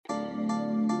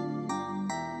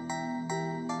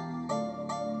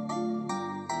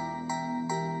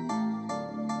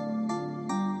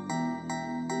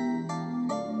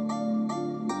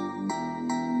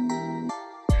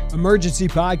Emergency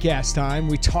podcast time.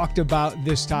 We talked about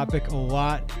this topic a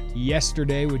lot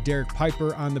yesterday with Derek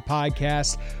Piper on the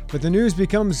podcast, but the news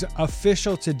becomes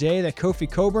official today that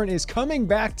Kofi Cockburn is coming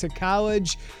back to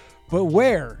college. But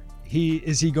where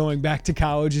is he going back to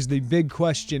college is the big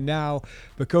question now.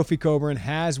 But Kofi Cockburn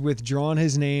has withdrawn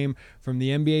his name from the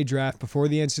NBA draft before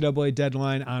the NCAA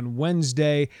deadline on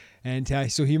Wednesday. And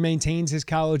so he maintains his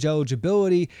college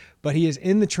eligibility, but he is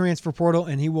in the transfer portal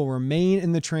and he will remain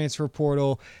in the transfer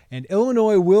portal. And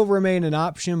Illinois will remain an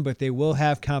option, but they will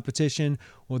have competition.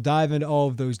 We'll dive into all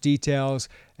of those details.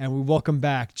 And we welcome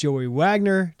back Joey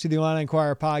Wagner to the Illini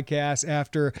Inquirer podcast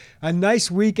after a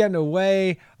nice weekend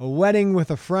away, a wedding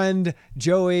with a friend.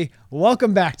 Joey,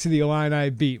 welcome back to the Illini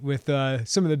Beat with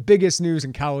some of the biggest news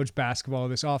in college basketball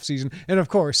this offseason. And of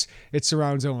course, it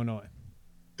surrounds Illinois.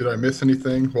 Did I miss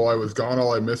anything while I was gone?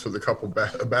 All I missed was a couple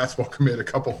a basketball commit, a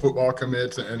couple football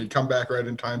commits, and he come back right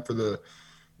in time for the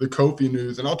Kofi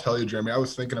news. And I'll tell you, Jeremy, I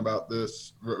was thinking about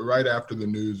this right after the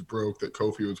news broke that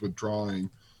Kofi was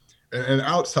withdrawing. And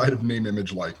outside of name,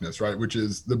 image, likeness, right, which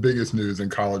is the biggest news in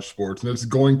college sports, and it's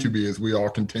going to be as we all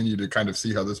continue to kind of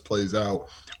see how this plays out.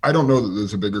 I don't know that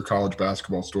there's a bigger college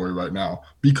basketball story right now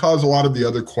because a lot of the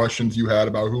other questions you had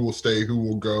about who will stay, who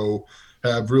will go,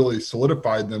 have really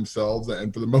solidified themselves.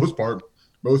 And for the most part,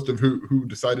 most of who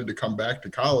decided to come back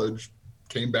to college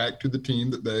came back to the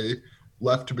team that they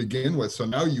left to begin with. So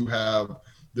now you have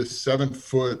this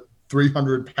 7-foot,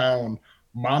 300-pound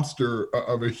monster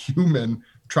of a human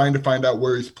trying to find out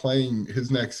where he's playing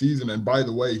his next season. And by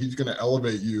the way, he's going to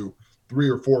elevate you 3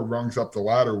 or 4 rungs up the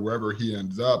ladder wherever he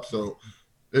ends up. So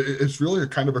it's really a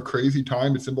kind of a crazy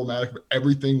time. It's emblematic of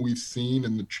everything we've seen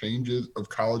in the changes of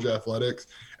college athletics.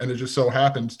 And it just so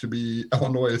happens to be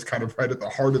Illinois is kind of right at the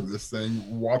heart of this thing,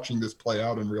 watching this play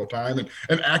out in real time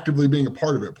and actively being a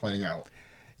part of it playing out.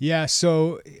 Yeah,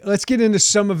 so let's get into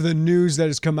some of the news that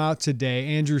has come out today.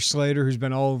 Andrew Slater, who's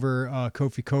been all over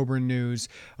Kofi Cockburn news,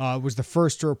 was the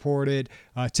first to report it.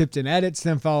 Tipton Edits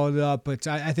then followed it up. But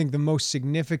I think the most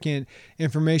significant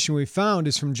information we found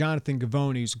is from Jonathan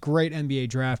Givony, who's a great NBA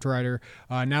draft writer,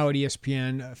 now at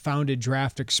ESPN, founded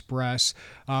Draft Express.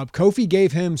 Kofi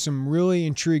gave him some really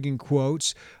intriguing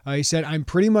quotes. He said, "I'm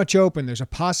pretty much open. There's a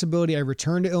possibility I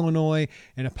return to Illinois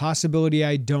and a possibility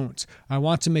I don't. I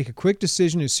want to make a quick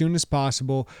decision as soon as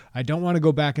possible. I don't want to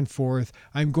go back and forth.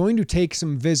 I'm going to take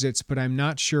some visits, but I'm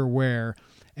not sure where."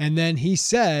 And then he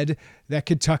said that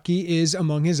Kentucky is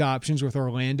among his options with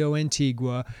Orlando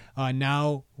Antigua,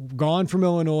 now gone from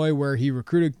Illinois where he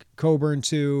recruited Cockburn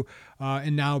to,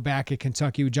 and now back at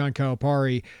Kentucky with John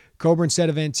Calipari. Cockburn said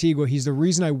of Antigua, "He's the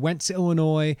reason I went to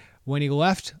Illinois. When he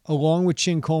left, along with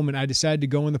Chin Coleman, I decided to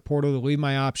go in the portal to leave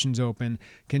my options open.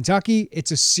 Kentucky,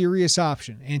 it's a serious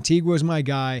option. Antigua is my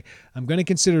guy. I'm going to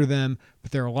consider them,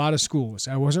 but there are a lot of schools.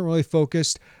 I wasn't really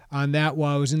focused on that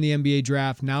while I was in the NBA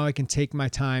draft. Now I can take my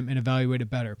time and evaluate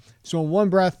it better." So in one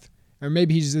breath, or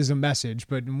maybe he just is a message,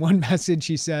 but in one message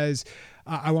he says,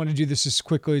 I want to do this as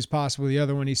quickly as possible. The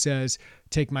other one he says,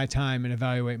 take my time and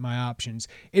evaluate my options.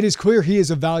 It is clear he is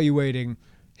evaluating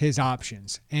his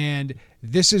options. And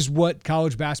this is what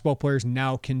college basketball players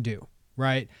now can do,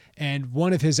 right? And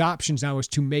one of his options now is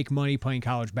to make money playing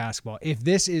college basketball. If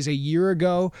this is a year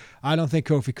ago, I don't think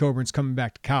Kofi Cockburn's coming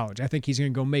back to college. I think he's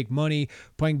going to go make money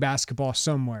playing basketball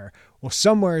somewhere. Well,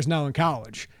 somewhere is now in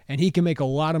college, and he can make a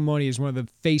lot of money as one of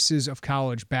the faces of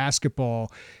college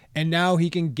basketball. And now he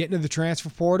can get into the transfer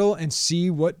portal and see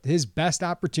what his best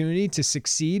opportunity to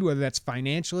succeed, whether that's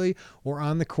financially or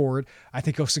on the court. I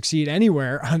think he'll succeed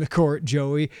anywhere on the court,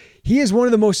 Joey. He is one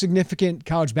of the most significant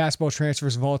college basketball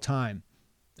transfers of all time.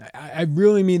 I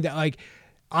really mean that. Like,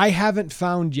 I haven't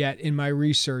found yet in my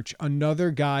research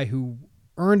another guy who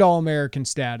earned All-American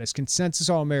status, consensus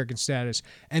All-American status,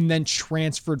 and then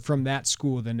transferred from that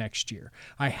school the next year.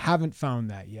 I haven't found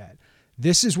that yet.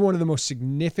 This is one of the most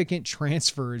significant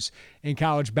transfers in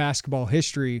college basketball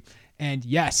history. And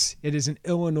yes, it is an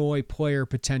Illinois player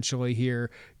potentially here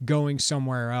going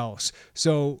somewhere else.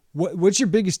 So what's your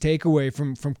biggest takeaway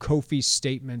from Kofi's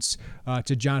statements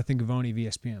to Jonathan Givony of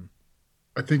ESPN?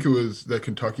 I think it was that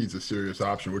Kentucky's a serious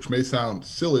option, which may sound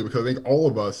silly because I think all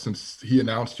of us, since he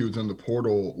announced he was in the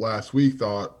portal last week,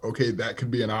 thought, okay, that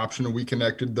could be an option. And we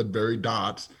connected the very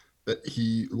dots that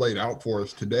he laid out for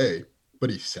us today, but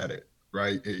he said it.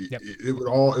 Right. It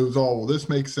was all, well, this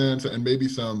makes sense. And maybe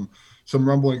some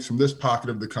rumblings from this pocket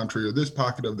of the country or this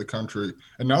pocket of the country.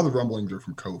 And now the rumblings are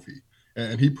from Kofi.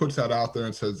 And he puts that out there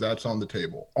and says, that's on the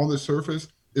table. On the surface,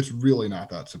 it's really not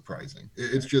that surprising.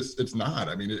 It's not.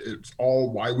 I mean, it's all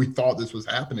why we thought this was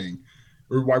happening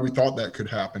or why we thought that could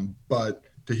happen. But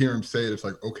to hear him say it, it's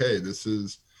like, okay, this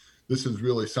is this is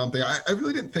really something. I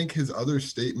really didn't think his other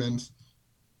statements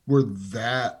were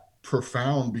that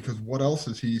profound, because what else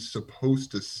is he supposed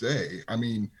to say? I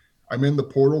mean, I'm in the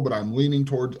portal, but I'm leaning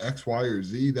towards X, Y, or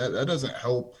Z. That doesn't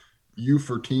help you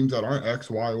for teams that aren't X,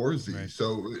 Y, or Z. Right.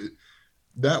 So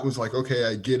that was like, okay,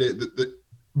 I get it. The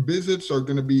visits are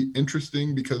going to be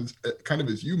interesting because, kind of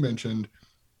as you mentioned,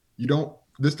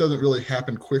 this doesn't really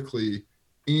happen quickly,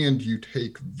 and you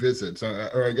take visits.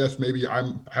 Or I guess maybe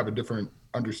have a different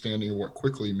understanding of what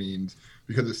quickly means,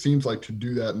 because it seems like to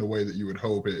do that in the way that you would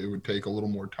hope, it would take a little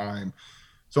more time.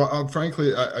 So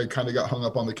frankly, I kind of got hung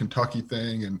up on the Kentucky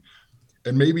thing,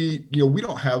 and maybe, we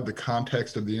don't have the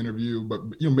context of the interview, but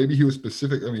maybe he was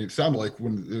specific. I mean, it sounded like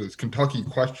when it was Kentucky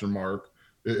question mark,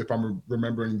 if I'm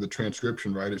remembering the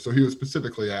transcription right. So he was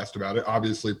specifically asked about it,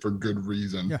 obviously for good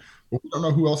reason. Yeah. But we don't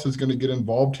know who else is going to get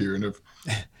involved here. And if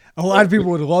a lot of people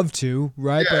would love to,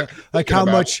 right? Yeah, but like how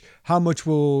much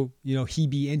will, he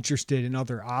be interested in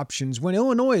other options when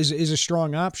Illinois is a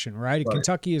strong option, right? Right.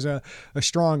 Kentucky is a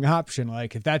strong option.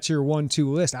 Like if that's your 1-2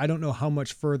 list, I don't know how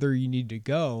much further you need to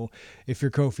go if you're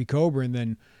Kofi Cockburn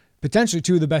than potentially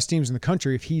two of the best teams in the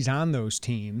country if he's on those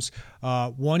teams.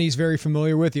 One he's very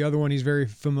familiar with, the other one he's very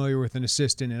familiar with an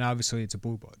assistant, and obviously it's a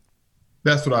blue blood.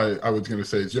 That's what I was going to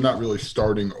say, is you're not really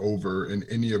starting over in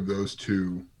any of those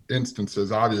two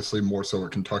instances, obviously more so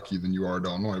at Kentucky than you are at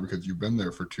Illinois because you've been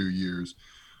there for 2 years.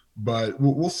 But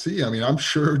we'll see. I mean, I'm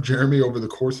sure, Jeremy, over the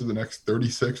course of the next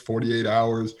 36, 48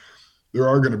 hours, there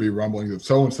are going to be rumblings of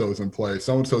so-and-so's in play,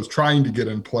 so-and-so's trying to get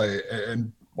in play.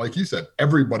 And like you said,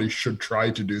 everybody should try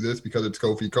to do this because it's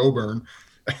Kofi Cockburn.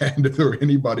 And if there were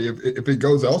anybody, if it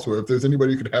goes elsewhere, if there's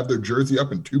anybody who could have their jersey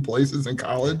up in 2 places in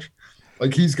college,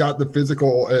 like he's got the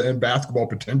physical and basketball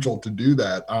potential to do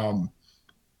that.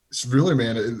 It's really,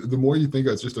 man, the more you think,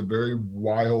 it's just a very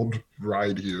wild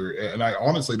ride here. And I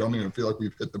honestly don't even feel like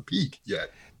we've hit the peak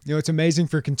yet. What's amazing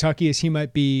for Kentucky is he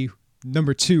might be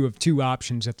number 2 of 2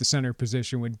 options at the center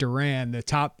position with Duran, the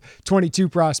top 22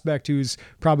 prospect, who's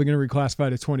probably going to reclassify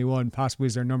to 21, possibly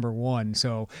as their number 1.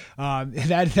 So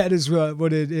that is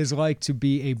what it is like to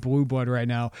be a blue blood right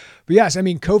now. But yes, I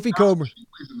mean, Kofi Cockburn.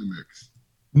 In the mix.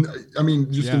 I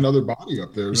mean, just another body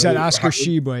up there. You said Oscar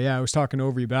Tshiebwe. Yeah, I was talking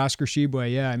over you, but Oscar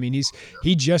Tshiebwe, yeah. I mean,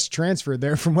 he just transferred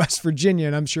there from West Virginia,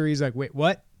 and I'm sure he's like, wait,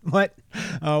 what?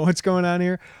 What's going on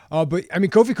here? But, I mean,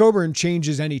 Kofi Cockburn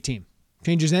changes any team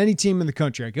in the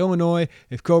country. Like Illinois,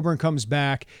 if Cockburn comes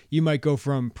back, you might go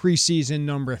from preseason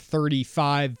number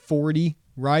 35, 40,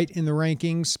 right, in the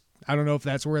rankings. I don't know if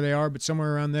that's where they are, but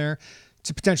somewhere around there,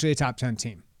 to potentially a top 10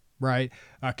 team, right?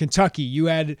 Kentucky, you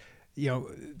add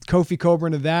Kofi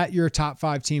Cockburn to that, you're a top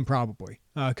 5 team probably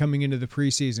coming into the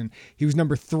preseason. He was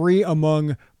number 3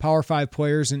 among Power 5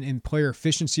 players in player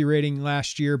efficiency rating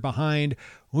last year, behind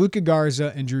Luka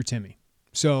Garza and Drew Timme.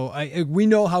 So we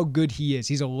know how good he is.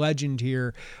 He's a legend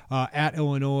here at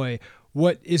Illinois.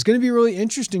 What is going to be really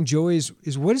interesting, Joey,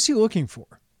 is what is he looking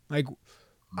for? Like,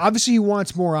 obviously he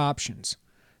wants more options.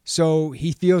 So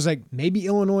he feels like maybe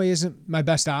Illinois isn't my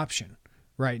best option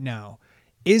right now.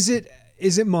 Is it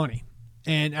money?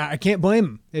 And I can't blame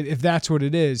him if that's what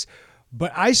it is.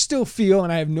 But I still feel,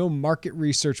 and I have no market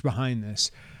research behind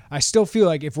this, I still feel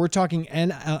like if we're talking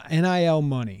NIL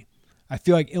money, I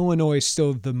feel like Illinois is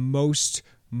still the most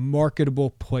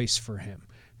marketable place for him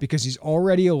because he's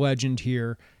already a legend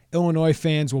here. Illinois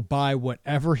fans will buy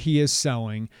whatever he is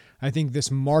selling. I think this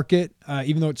market,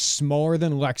 even though it's smaller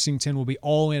than Lexington, will be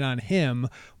all in on him.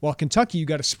 While Kentucky, you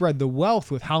got to spread the wealth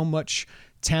with how much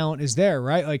talent is there,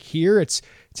 right? Like here, it's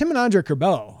Tim and Andre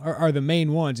Curbelo are the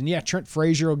main ones. And yeah, Trent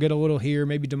Frazier will get a little here.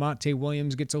 Maybe DeMonte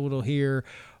Williams gets a little here.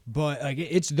 But like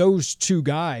it's those 2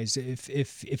 guys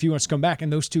if he wants to come back,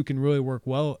 and those 2 can really work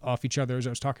well off each other, as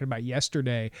I was talking about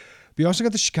yesterday. But you also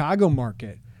got the Chicago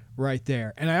market right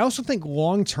there. And I also think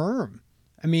long term,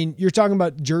 I mean, you're talking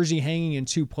about jersey hanging in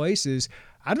 2 places.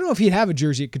 I don't know if he'd have a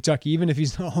jersey at Kentucky, even if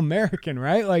he's an All-American,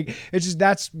 right? Like it's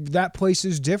just that place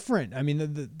is different. I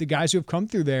mean, the guys who have come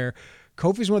through there,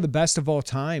 Kofi's one of the best of all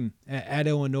time at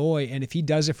Illinois, and if he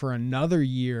does it for another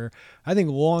year, I think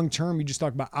long-term, you just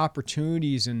talk about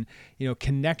opportunities and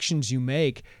connections you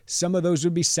make, some of those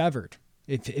would be severed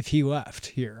if he left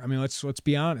here. I mean, let's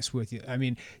be honest with you. I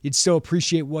mean, you'd still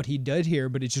appreciate what he did here,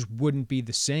 but it just wouldn't be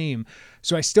the same.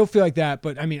 So I still feel like that.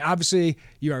 But I mean, obviously,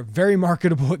 you are very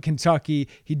marketable at Kentucky.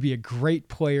 He'd be a great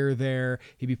player there.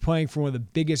 He'd be playing for one of the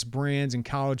biggest brands in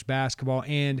college basketball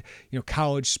and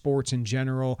college sports in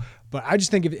general. But I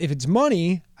just think if it's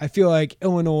money, I feel like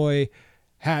Illinois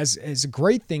is a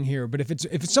great thing here. But if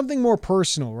it's something more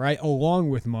personal, right, along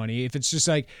with money, if it's just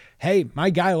like, hey, my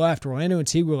guy left, Orlando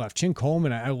Antigua left, Chin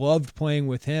Coleman, I loved playing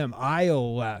with him, Io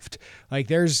left, like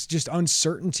there's just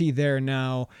uncertainty there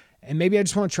now. And maybe I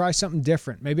just want to try something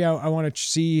different. Maybe I want to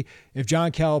see if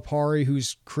John Calipari,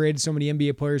 who's created so many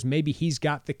NBA players, maybe he's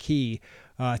got the key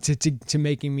to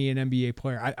making me an NBA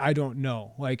player. I don't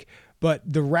know. Like, but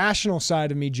the rational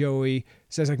side of me, Joey,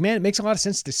 says like, man, it makes a lot of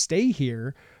sense to stay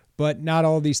here, but not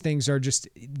all these things are just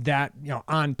that,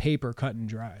 on paper cut and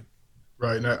dry.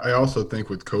 Right. And I also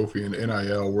think with Kofi and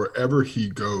NIL, wherever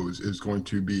he goes is going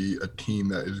to be a team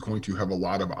that is going to have a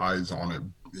lot of eyes on it.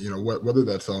 Whether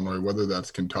that's Illinois, whether that's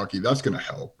Kentucky, that's going to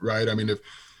help, right? I mean,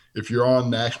 if you're on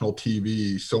national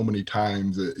TV so many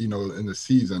times, in the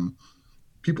season,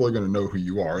 people are going to know who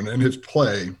you are. And his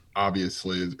play,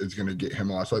 obviously, is going to get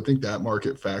him off. So I think that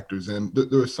market factors in.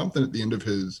 There was something at the end of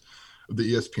the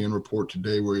ESPN report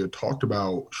today where he had talked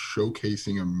about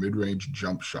showcasing a mid-range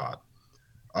jump shot,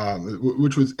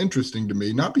 which was interesting to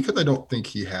me, not because I don't think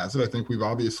he has it. I think we've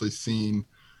obviously seen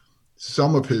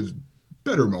some of his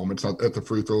better moments at the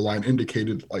free throw line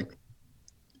indicated like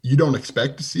you don't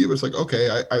expect to see it. But it's like,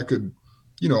 okay, I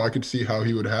could see how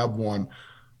he would have one.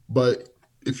 But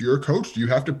if you're a coach, you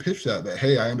have to pitch that,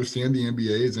 hey, I understand the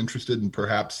NBA is interested in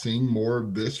perhaps seeing more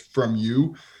of this from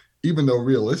you, even though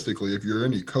realistically, if you're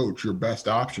any coach, your best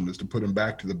option is to put him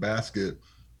back to the basket,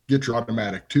 get your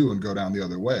automatic two and go down the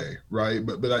other way. Right.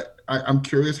 But I'm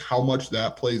curious how much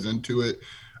that plays into it.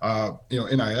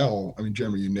 NIL, I mean,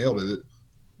 Jeremy, you nailed it.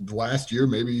 Last year,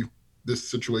 maybe this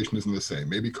situation isn't the same.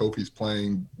 Maybe Kofi's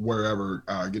playing wherever,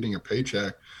 getting a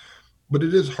paycheck, but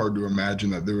it is hard to imagine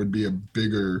that there would be a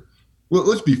bigger. Well,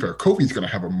 let's be fair. Kofi's going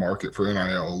to have a market for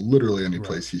NIL literally any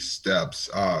place he steps,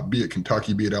 be it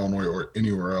Kentucky, be it Illinois, or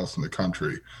anywhere else in the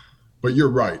country. But you're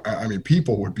right. I mean,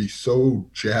 people would be so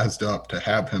jazzed up to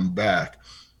have him back.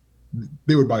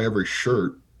 They would buy every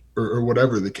shirt or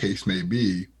whatever the case may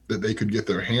be that they could get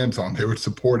their hands on. They would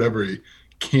support every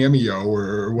cameo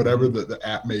or whatever the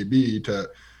app may be to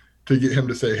get him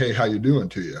to say, hey, how you doing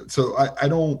to you? So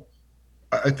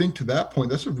I think to that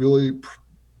point, that's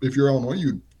if you're Illinois,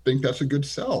 you'd think that's a good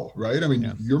sell, right? I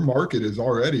mean, your market is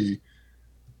already,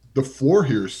 the floor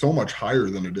here is so much higher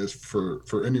than it is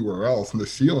for anywhere else. And the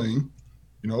ceiling,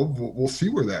 we'll see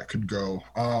where that could go.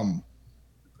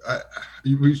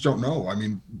 We just don't know. I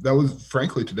mean,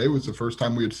 today was the first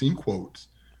time we had seen quotes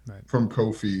from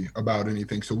Kofi about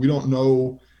anything. So we don't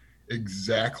know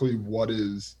exactly what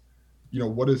is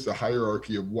the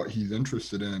hierarchy of what he's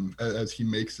interested in as he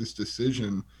makes this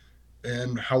decision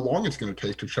and how long it's going to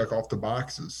take to check off the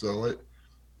boxes. So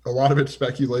a lot of it's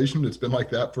speculation. It's been like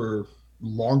that for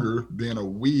longer than a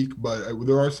week, but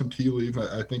there are some tea leaves.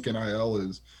 I think NIL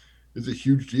is a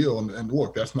huge deal. And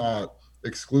look, that's not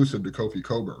exclusive to Kofi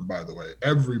Cockburn, by the way.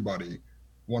 Everybody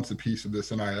wants a piece of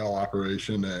this NIL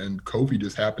operation, and Kofi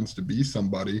just happens to be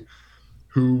somebody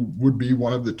who would be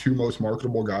one of the two most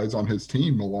marketable guys on his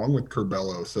team, along with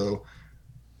Curbelo. So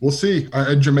we'll see.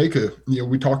 Jamaica,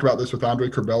 we talked about this with Andre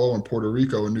Curbelo in Puerto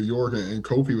Rico and New York, and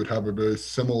Kofi would have a very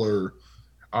similar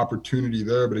opportunity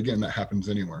there. But again, that happens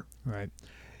anywhere. Right.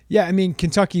 Yeah, I mean,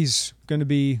 Kentucky's going to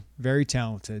be very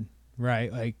talented.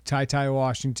 Right, like Ty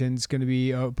Washington's going to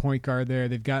be a point guard there.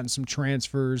 They've gotten some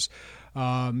transfers.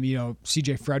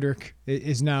 CJ Frederick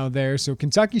is now there. So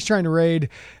Kentucky's trying to raid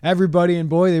everybody. And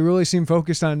boy, they really seem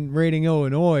focused on raiding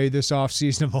Illinois this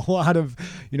offseason of a lot of,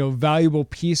 valuable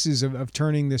pieces of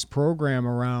turning this program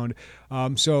around.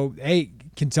 So, hey,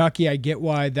 Kentucky, I get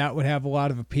why that would have a lot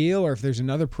of appeal, or if there's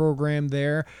another program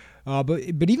there.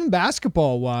 But even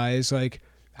basketball-wise, like,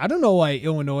 I don't know why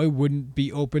Illinois wouldn't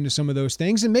be open to some of those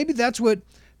things. And maybe that's why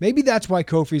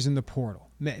Kofi's in the portal.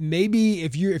 Maybe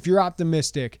if you're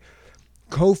optimistic,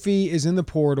 Kofi is in the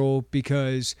portal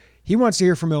because he wants to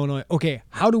hear from Illinois. Okay,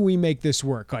 how do we make this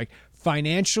work? Like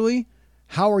financially,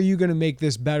 how are you going to make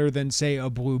this better than, say, a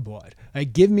Blue Blood?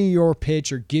 Like, give me your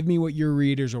pitch or give me what your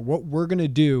readers or what we're going to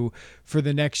do for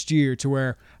the next year to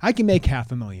where I can make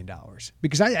 $500,000.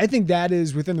 Because I think that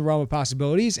is within the realm of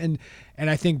possibilities. And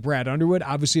I think Brad Underwood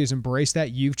obviously has embraced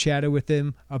that. You've chatted with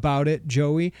him about it,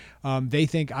 Joey. They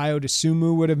think Ayo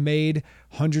Dosunmu would have made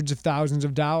hundreds of thousands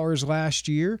of dollars last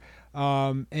year.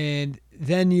 And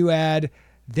then you add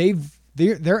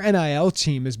their NIL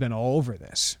team has been all over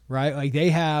this, right? Like they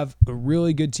have a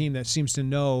really good team that seems to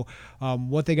know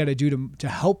what they got to do to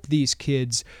help these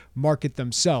kids market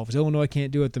themselves. Illinois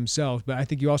can't do it themselves, but I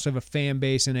think you also have a fan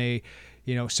base and a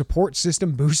support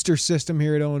system, booster system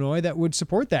here at Illinois that would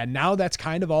support that. Now that's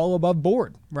kind of all above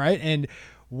board, right? And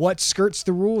what skirts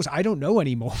the rules, I don't know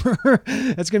anymore.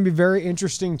 That's going to be very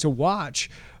interesting to watch.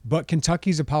 But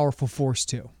Kentucky's a powerful force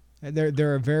too.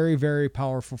 They're a very, very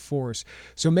powerful force.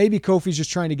 So maybe Kofi's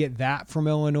just trying to get that from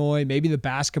Illinois, maybe the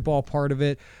basketball part of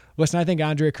it. Listen, I think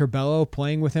Andre Curbelo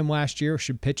playing with him last year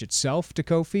should pitch itself to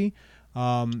Kofi.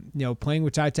 Playing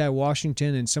with Ty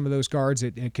Washington and some of those guards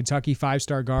at Kentucky,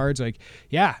 5-star guards,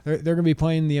 they're going to be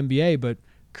playing in the NBA, but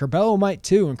Curbelo might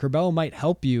too, and Curbelo might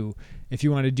help you if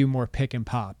you want to do more pick and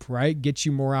pop, right? Get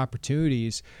you more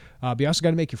opportunities. But you also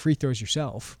got to make your free throws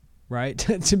yourself, right?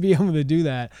 to be able to do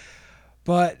that.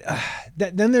 But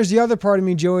then there's the other part of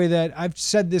me, Joey, that I've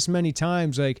said this many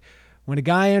times. Like, when a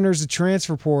guy enters the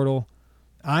transfer portal,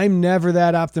 I'm never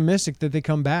that optimistic that they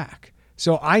come back.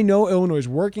 So I know Illinois is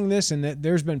working this, and that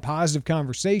there's been positive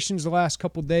conversations the last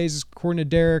couple of days, according to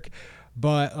Derek.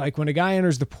 But like, when a guy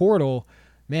enters the portal,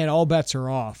 man, all bets are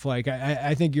off. Like,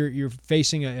 I think you're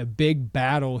facing a big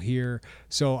battle here.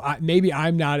 So maybe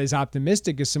I'm not as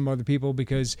optimistic as some other people,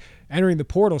 because entering the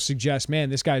portal suggests, man,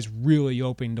 this guy's really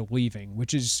open to leaving,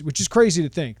 which is crazy to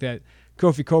think that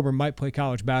Kofi Cockburn might play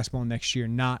college basketball next year,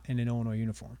 not in an Illinois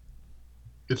uniform.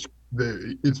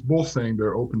 It's both saying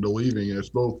they're open to leaving, and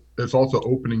it's also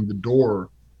opening the door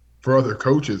for other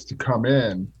coaches to come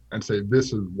in and say,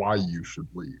 this is why you should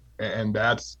leave. And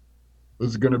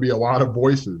there's going to be a lot of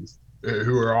voices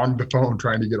who are on the phone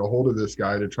trying to get a hold of this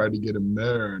guy to try to get him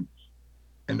there.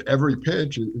 And every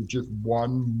pitch is just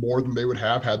one more than they would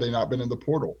have had they not been in the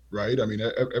portal, right? I mean,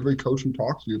 every coach who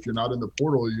talks to you, if you're not in the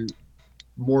portal, you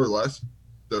more or less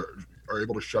are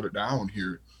able to shut it down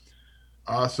here.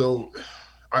 So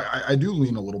I do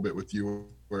lean a little bit with you,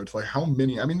 where it's like, how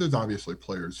many, I mean, there's obviously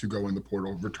players who go in the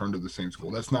portal, return to the same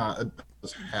school. That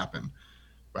doesn't happen.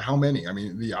 But how many? I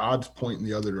mean, the odds point in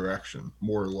the other direction,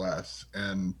 more or less.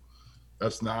 And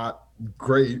that's not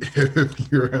great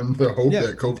if you're in the hope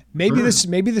that Kofi.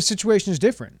 Maybe the situation is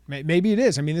different. Maybe it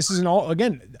is. I mean, this isn't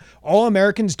all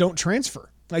Americans don't transfer.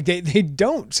 Like, they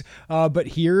don't. But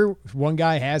here, one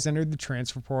guy has entered the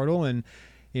transfer portal, and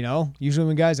usually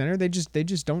when guys enter, they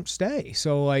just don't stay.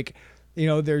 So like,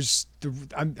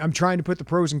 I'm trying to put the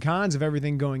pros and cons of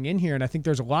everything going in here, and I think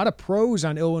there's a lot of pros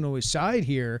on Illinois' side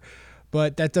here.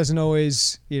 But that doesn't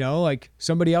always, like,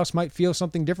 somebody else might feel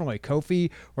something differently. Kofi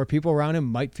or people around him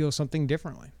might feel something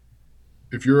differently.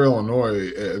 If you're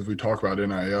Illinois, as we talk about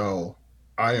NIL,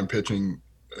 I am pitching.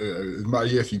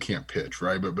 Yes, you can't pitch,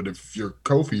 right? But if you're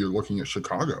Kofi, you're looking at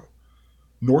Chicago.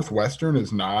 Northwestern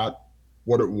is not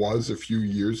what it was a few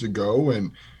years ago,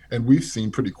 and we've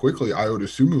seen pretty quickly Iota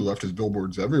Sumu left his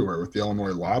billboards everywhere with the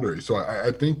Illinois lottery. So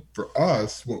I think for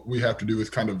us, what we have to do is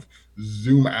kind of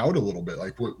zoom out a little bit.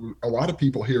 Like, a lot of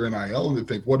people hear NIL and they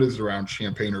think, what is around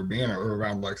Champaign-Urbana or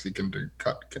around Lexington,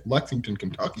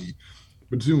 Kentucky?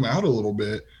 But zoom out a little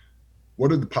bit.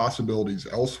 What are the possibilities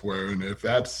elsewhere? And if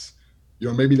that's,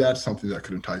 maybe that's something that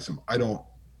could entice them. I don't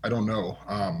know.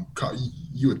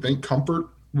 You would think comfort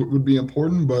would be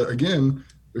important, but again,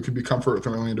 there could be comfort with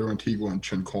Orlando Antigua and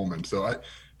Chin Coleman. So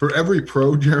for every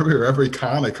pro, Jeremy, or every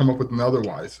con, I come up with an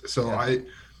otherwise. So yeah.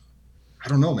 I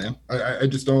don't know, man. I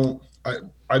just don't.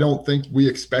 I don't think we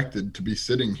expected to be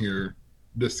sitting here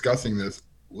discussing this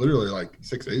literally like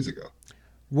 6 days ago.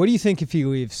 What do you think if he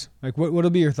leaves? Like,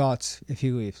 what'll be your thoughts if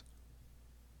he leaves?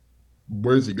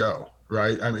 Where does he go?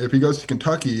 Right. I mean, if he goes to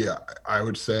Kentucky, I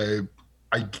would say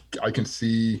I can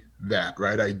see that.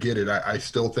 Right. I get it. I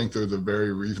still think there's a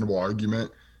very reasonable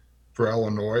argument for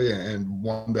Illinois, and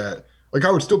one that, like,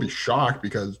 I would still be shocked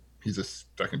because he's a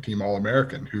second-team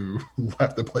All-American who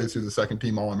left the place he's a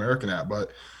second-team All-American at.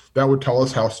 But that would tell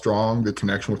us how strong the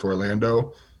connection with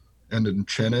Orlando and then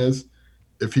Chin is.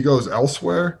 If he goes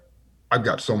elsewhere, I've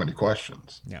got so many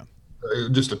questions. Yeah,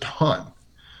 just a ton.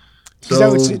 So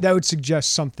that would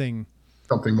suggest something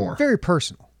more very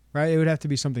personal, right? It would have to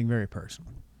be something very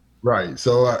personal. Right.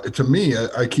 So to me,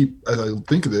 as I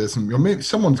think of this, and maybe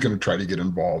someone's going to try to get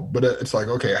involved, but it's like,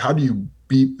 okay, how do you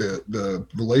beat the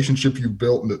relationship you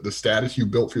built and the status you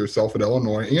built for yourself at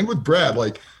Illinois and with Brad?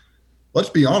 Like, let's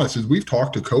be honest, as we've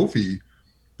talked to Kofi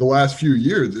the last few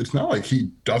years, it's not like he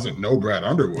doesn't know Brad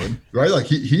Underwood, right? Like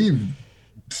he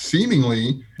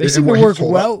seemingly they seem to work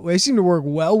well. They seem to work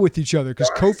well with each other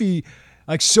because Kofi.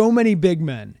 Like, so many big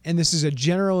men, and this is a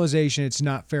generalization, it's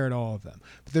not fair to all of them,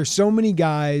 but there's so many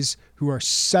guys who are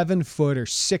 7 foot or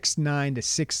 6'9" to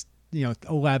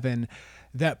 6'11"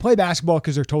 that play basketball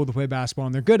because they're told to play basketball,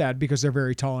 and they're good at it because they're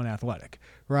very tall and athletic,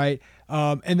 right?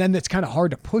 And then it's kind of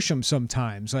hard to push them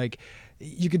sometimes. Like,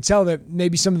 you can tell that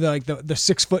maybe some of the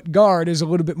 6 foot guard is a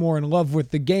little bit more in love with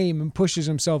the game and pushes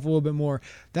himself a little bit more.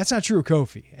 That's not true of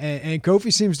Kofi, and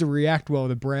Kofi seems to react well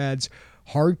to Brad's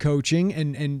hard coaching,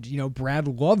 and Brad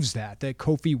loves that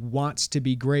Kofi wants to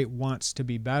be great, wants to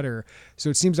be better. So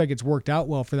it seems like it's worked out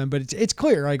well for them. But it's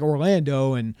clear, like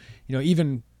Orlando and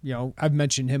even I've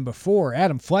mentioned him before,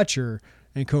 Adam Fletcher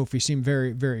and Kofi seem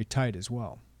very, very tight as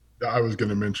well. I was going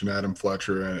to mention Adam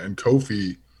Fletcher and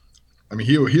Kofi. I mean,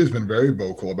 he has been very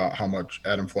vocal about how much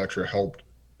Adam Fletcher helped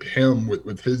him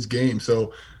with his game.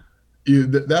 So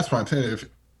that's what I'm saying.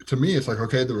 To me, it's like,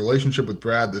 okay, the relationship with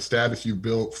Brad, the status you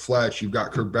built, Fletch, you've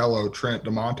got Curbelo, Trent,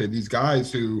 DeMonte, these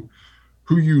guys who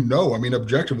I mean,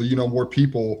 objectively, more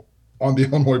people on the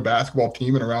Illinois basketball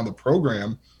team and around the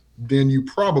program than you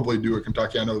probably do at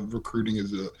Kentucky. I know recruiting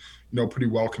is a pretty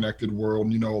well-connected world,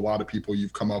 and a lot of people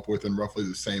you've come up with in roughly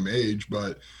the same age,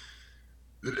 but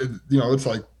it's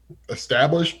like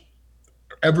established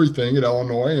everything at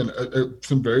Illinois and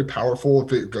some very powerful,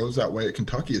 if it goes that way at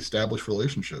Kentucky, established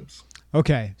relationships.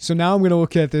 Okay, so now I'm going to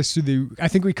look at this through I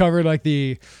think we covered like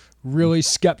the really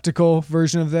skeptical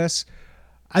version of this.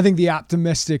 I think the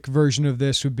optimistic version of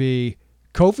this would be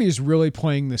Kofi is really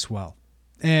playing this well,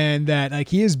 and that like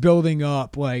he is building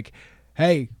up like,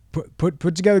 hey, put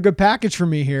together a good package for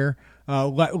me here,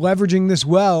 leveraging this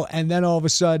well, and then all of a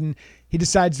sudden he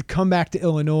decides to come back to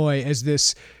Illinois as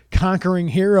this conquering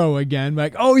hero again.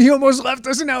 Like, oh, he almost left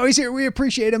us and now he's here. We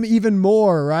appreciate him even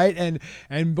more, right?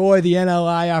 And boy, the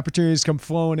NLI opportunities come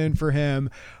flowing in for him.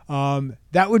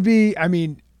 That would be, I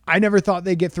mean, I never thought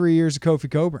they'd get 3 years of Kofi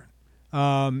Cockburn.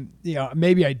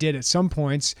 Maybe I did at some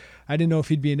points. I didn't know if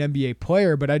he'd be an NBA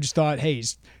player, but I just thought, hey,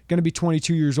 he's going to be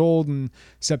 22 years old in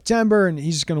September and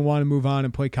he's just going to want to move on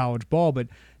and play college ball. But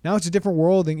now it's a different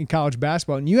world in college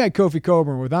basketball. And you had Kofi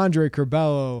Cockburn with Andre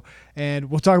Curbelo,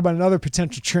 and we'll talk about another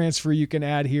potential transfer you can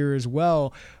add here as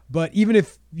well. But even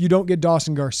if you don't get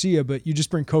Dawson Garcia, but you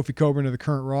just bring Kofi Cockburn to the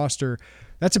current roster,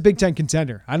 that's a Big Ten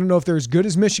contender. I don't know if they're as good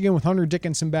as Michigan with Hunter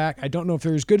Dickinson back. I don't know if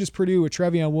they're as good as Purdue with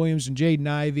Trevion Williams and Jaden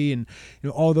Ivey and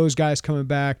all those guys coming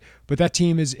back. But that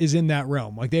team is in that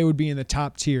realm. Like they would be in the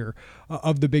top tier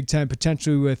of the Big Ten,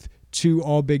 potentially with 2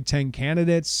 all Big Ten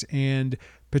candidates and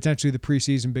potentially the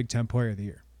preseason Big Ten Player of the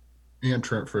Year. And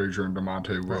Trent Frazier and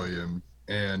DeMonte Williams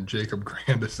and Jacob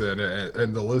Grandison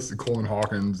and the list, Coleman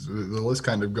Hawkins, the list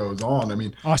kind of goes on. I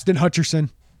mean, Austin Hutcherson,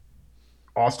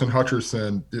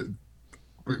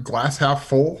 glass half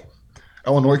full.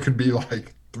 Illinois could be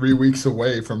like 3 weeks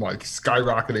away from like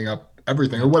skyrocketing up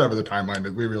everything or whatever the timeline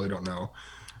is. We really don't know.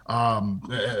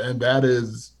 And that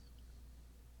is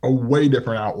a way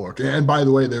different outlook. And by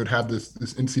the way, they would have this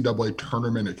NCAA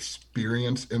tournament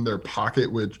experience in their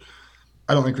pocket, which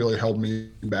I don't think really held me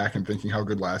back in thinking how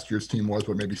good last year's team was,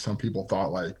 but maybe some people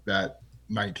thought like that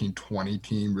 1920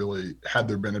 team really, had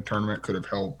there been a tournament, could have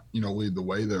helped, lead the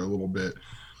way there a little bit.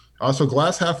 So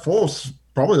glass half full is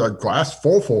probably like glass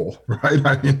full, right?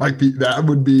 I mean, like that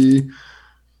would be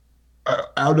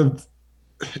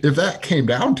if that came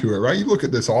down to it, right? You look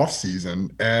at this offseason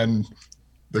and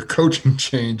the coaching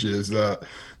changes, the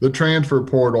transfer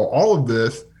portal, all of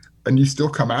this, and you still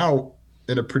come out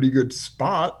in a pretty good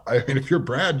spot. I mean, if you're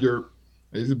Brad,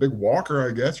 he's a big walker,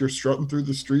 I guess. You're strutting through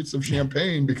the streets of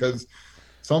Champaign because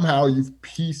somehow you've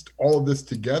pieced all of this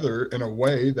together in a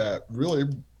way that really,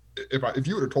 if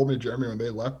you would have told me, Jeremy, when they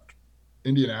left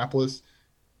Indianapolis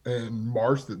in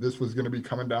March that this was going to be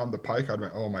coming down the pike, I'd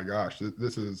been, oh my gosh,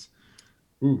 this is,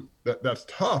 that's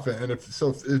tough. And if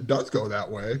it does go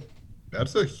that way,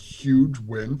 that's a huge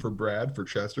win for Brad, for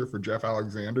Chester, for Jeff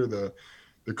Alexander, the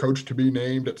coach to be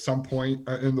named at some point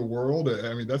in the world.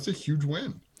 I mean, that's a huge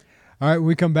win. All right, when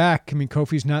we come back, I mean,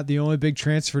 Kofi's not the only big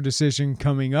transfer decision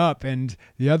coming up, and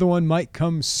the other one might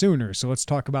come sooner. So let's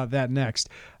talk about that next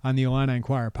on the Illini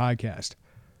Inquirer podcast.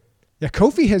 Yeah,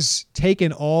 Kofi has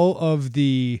taken all of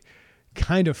the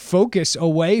kind of focus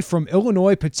away from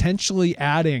Illinois potentially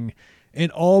adding an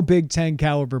all Big Ten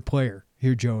caliber player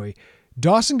here, Joey.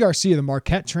 Dawson Garcia, the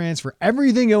Marquette transfer,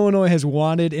 everything Illinois has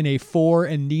wanted in a 4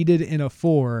 and needed in a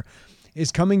 4 is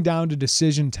coming down to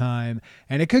decision time,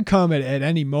 and it could come at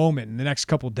any moment in the next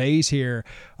couple days here,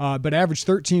 but averaged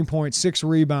 13.6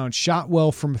 rebounds, shot well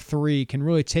from 3, can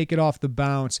really take it off the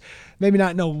bounce. Maybe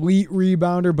not an elite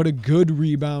rebounder, but a good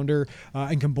rebounder,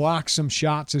 and can block some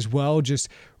shots as well. Just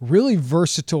really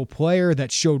versatile player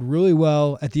that showed really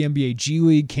well at the NBA G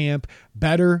League camp,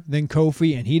 better than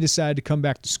Kofi, and he decided to come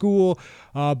back to school,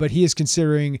 but he is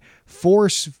considering four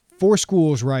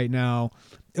schools right now.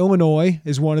 Illinois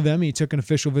is one of them. He took an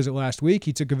official visit last week.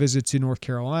 He took a visit to North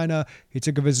Carolina. He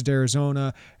took a visit to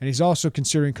Arizona. And he's also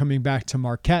considering coming back to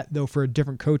Marquette, though for a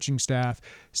different coaching staff.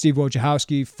 Steve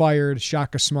Wojciechowski fired.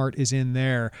 Shaka Smart is in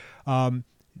there.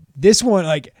 This one,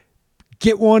 like,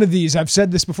 get one of these. I've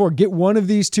said this before. Get one of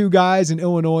these two guys, and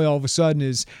Illinois all of a sudden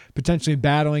is potentially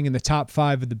battling in the top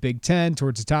 5 of the Big Ten,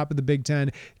 towards the top of the Big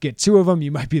Ten. Get 2 of them,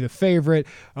 you might be the favorite.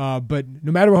 But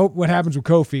no matter what happens with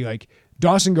Kofi, like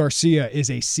Dawson Garcia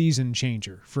is a season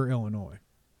changer for Illinois.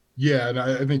 Yeah, and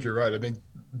I think you're right. I think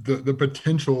the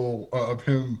potential of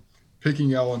him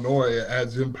picking Illinois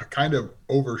has been kind of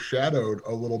overshadowed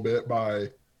a little bit by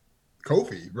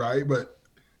Kofi, right? But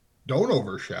don't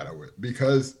overshadow it,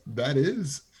 because that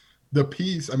is the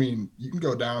piece. I mean, you can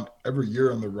go down every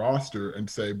year on the roster and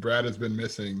say Brad has been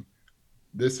missing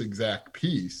this exact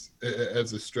piece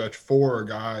as a stretch for a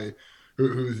guy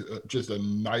who's just a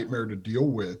nightmare to deal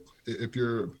with if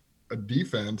you're a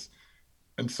defense,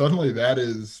 and suddenly that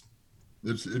is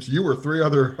it's you or 3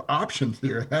 other options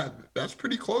here. That's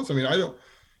pretty close. I mean,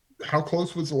 how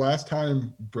close was the last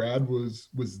time Brad was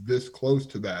this close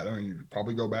to that? I mean, you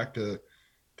probably go back to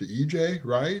EJ,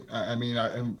 right? I mean,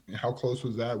 and how close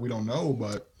was that? We don't know,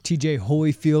 but TJ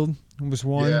Holyfield was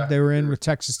one. Yeah, they were in with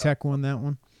Texas Tech, won that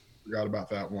one. Forgot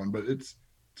about that one, but it's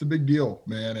a big deal,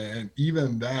 man. And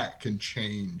even that can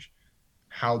change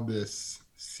how this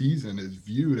season is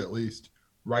viewed, at least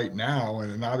right now.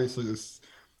 And obviously there's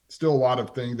still a lot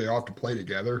of things they all have to play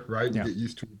together, right? And get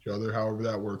used to each other, however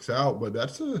that works out. But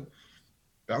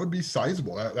that would be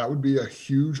sizable. That would be a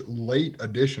huge late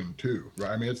addition too,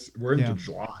 right? I mean, we're into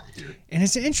July here. And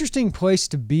it's an interesting place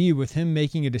to be with him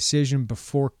making a decision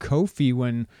before Kofi.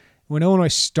 When Illinois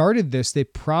started this, they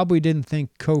probably didn't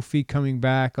think Kofi coming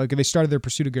back, like they started their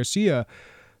pursuit of Garcia,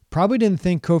 probably didn't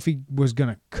think Kofi was going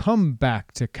to come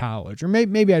back to college. Or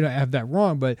maybe I have that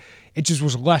wrong, but it just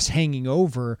was less hanging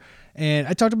over. And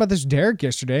I talked about this with Derek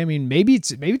yesterday. I mean, maybe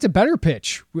it's a better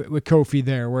pitch with Kofi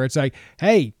there, where it's like,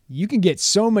 hey, you can get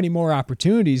so many more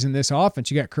opportunities in this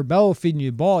offense. You got Curbelo feeding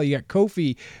you the ball. You got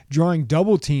Kofi drawing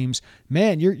double teams.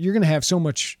 Man, you're going to have so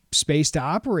much space to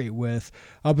operate with.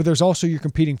 But there's also, you're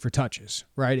competing for touches,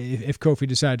 right? If Kofi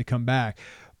decided to come back.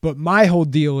 But my whole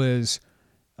deal is,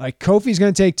 like, Kofi's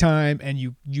going to take time, and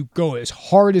you go as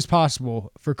hard as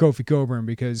possible for Kofi Cockburn,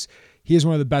 because he is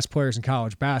one of the best players in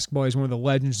college basketball. He's one of the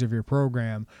legends of your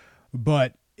program.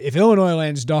 But if Illinois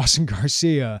lands Dawson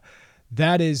Garcia,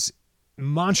 that is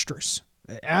monstrous,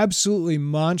 absolutely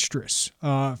monstrous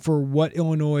for what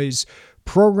Illinois'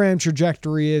 program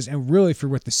trajectory is, and really for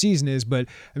what the season is. But,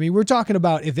 I mean, we're talking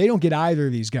about, if they don't get either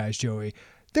of these guys, Joey,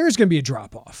 there's going to be a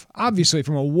drop-off. Obviously,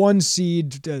 from a 1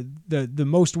 seed, the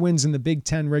most wins in the Big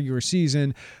Ten regular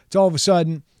season, to all of a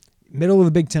sudden, middle of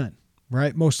the Big Ten,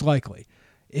 right? Most likely.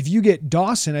 If you get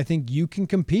Dawson, I think you can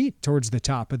compete towards the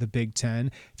top of the Big Ten.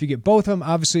 If you get both of them,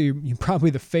 obviously you're probably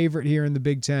the favorite here in the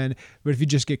Big Ten. But if you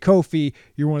just get Kofi,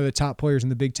 you're one of the top players in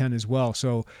the Big Ten as well.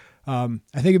 So I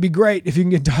think it'd be great if you can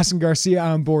get Dawson Garcia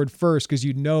on board first, because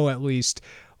you know at least,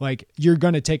 like, you're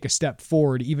going to take a step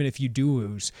forward even if you do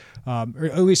lose, or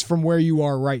at least from where you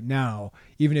are right now,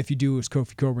 even if you do lose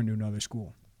Kofi Cockburn to another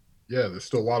school. Yeah, there's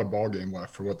still a lot of ball game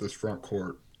left for what this front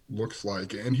court looks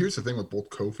like. And here's the thing with both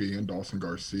Kofi and Dawson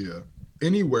Garcia.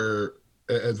 Anywhere,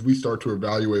 as we start to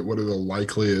evaluate what are the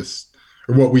likeliest,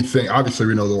 or what we think, obviously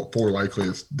we know the 4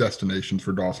 likeliest destinations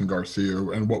for Dawson Garcia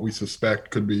and what we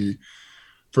suspect could be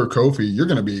for Kofi, you're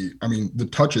going to be, I mean, the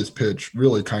touches pitch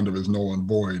really kind of is null and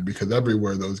void, because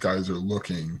everywhere those guys are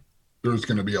looking, there's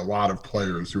going to be a lot of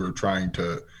players who are trying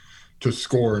to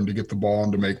score and to get the ball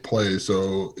and to make plays.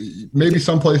 So maybe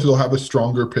some places will have a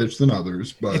stronger pitch than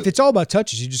others. But if it's all about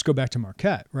touches, you just go back to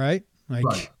Marquette, right? Like,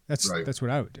 right. That's what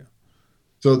I would do.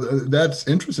 So that's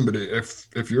interesting. But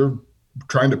if you're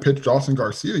trying to pitch Dawson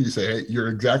Garcia, you say, hey, you're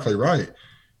exactly right.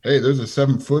 Hey, there's a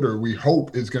 7-footer we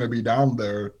hope is going to be down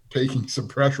there taking some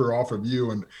pressure off of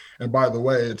you. And by the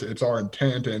way, it's our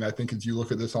intent. And I think as you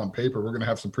look at this on paper, we're going to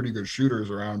have some pretty good shooters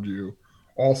around you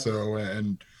also.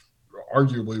 And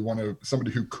arguably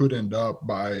somebody who could end up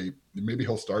by, maybe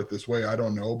he'll start this way, I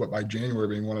don't know, but by January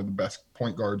being one of the best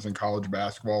point guards in college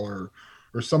basketball,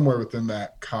 or somewhere within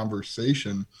that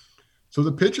conversation. So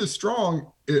the pitch is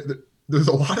strong. There's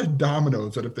a lot of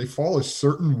dominoes that if they fall a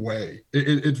certain way,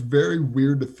 it's very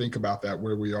weird to think about that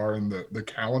where we are in the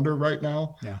calendar right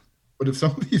now. Yeah. But if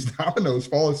some of these dominoes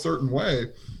fall a certain way,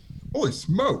 holy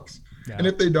smokes. Yeah. And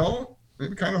if they don't,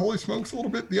 maybe kind of holy smokes a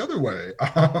little bit the other way.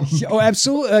 Oh,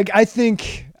 absolutely. Like,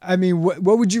 I mean,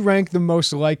 what would you rank the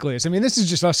most likeliest? I mean, this is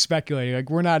just us speculating. Like,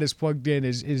 we're not as plugged in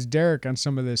as Derek on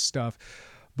some of this stuff.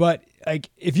 But, like,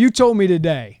 if you told me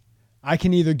today, I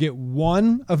can either get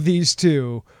one of these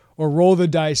two or roll the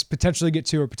dice, potentially get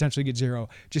 2 or potentially get 0,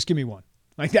 just give me one.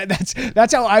 Like,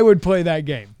 that's how I would play that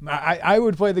game. I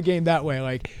would play the game that way.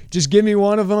 Like, just give me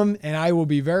one of them, and I will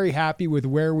be very happy with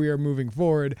where we are moving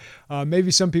forward. Maybe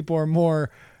some people are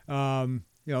more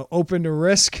open to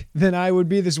risk than I would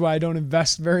be. This is why I don't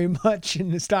invest very much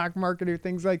in the stock market or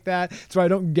things like that. That's why I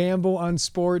don't gamble on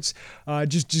sports.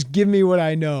 Just give me what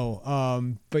I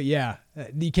know. But yeah,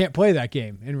 you can't play that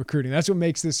game in recruiting. That's what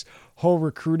makes this whole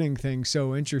recruiting thing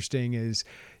so interesting is,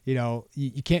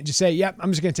 you can't just say, yep,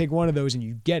 I'm just going to take one of those and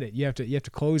you get it. You have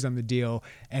to close on the deal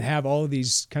and have all of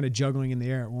these kind of juggling in the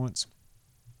air at once.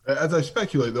 As I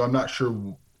speculate, though, I'm not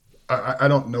sure. I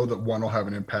don't know that one will have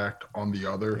an impact on the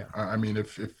other. Yeah. I mean,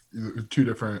 if two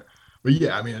different, but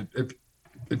yeah, I mean,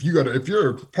 if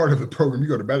you're part of the program, you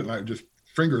go to bed at night, just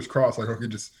fingers crossed, like, okay,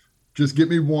 just get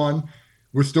me one.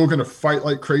 We're still going to fight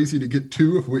like crazy to get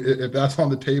two if that's on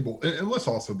the table. And let's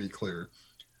also be clear.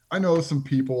 I know some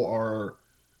people are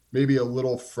maybe a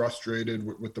little frustrated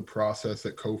with the process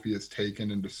that Kofi has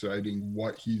taken in deciding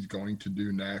what he's going to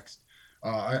do next.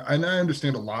 And I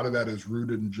understand a lot of that is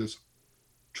rooted in just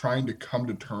trying to come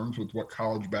to terms with what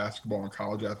college basketball and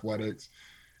college athletics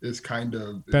is kind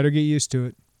of better get used to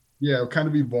it. Yeah, kind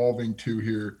of evolving to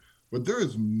here. But there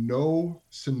is no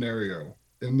scenario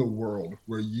in the world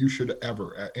where you should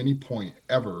ever, at any point,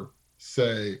 ever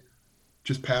say,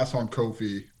 just pass on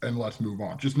Kofi and let's move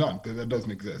on. Just none. That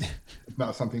doesn't exist. It's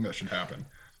not something that should happen.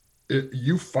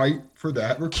 You fight for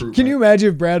that recruitment. Can you imagine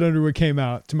if Brad Underwood came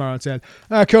out tomorrow and said,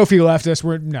 Kofi left us.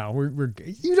 We're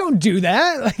you don't do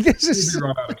that. Like this is. He would be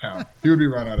run out of town. He would be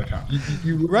run out of town.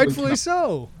 You rightfully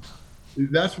so.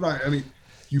 That's what I mean.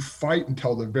 You fight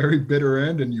until the very bitter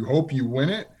end and you hope you win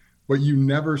it, but you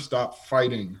never stop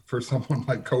fighting for someone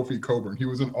like Kofi Cockburn. He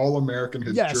was an All-American.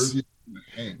 His jersey.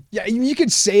 Yeah, you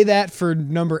could say that for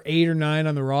number 8 or 9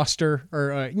 on the roster,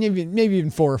 or maybe even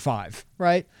 4 or 5,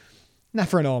 right? Not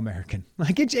for an All-American.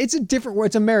 Like it's a different word.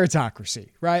 It's a meritocracy,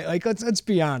 right? Like let's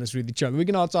be honest with each other. We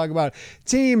can all talk about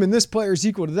team and this player is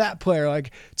equal to that player.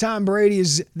 Like Tom Brady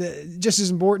is just as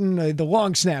important the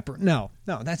long snapper. No,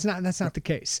 that's not the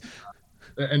case.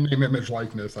 And name, image,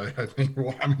 likeness. I think.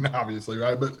 Well, I mean, obviously,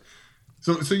 right? But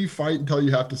so you fight until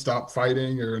you have to stop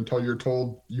fighting, or until you're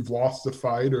told you've lost the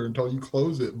fight, or until you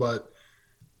close it. But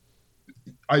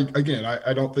I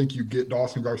don't think you get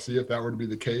Dawson Garcia if that were to be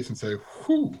the case and say,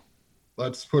 whew,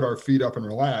 let's put our feet up and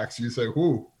relax. You say,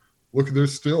 whoo, look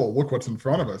what's in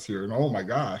front of us here. And oh my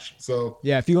gosh. So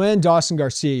yeah, if you land Dawson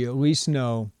Garcia, you at least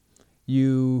know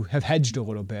you have hedged a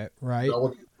little bit, right?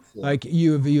 Like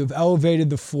you've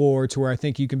elevated the floor to where I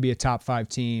think you can be a top 5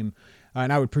 team.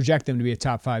 And I would project them to be a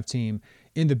top 5 team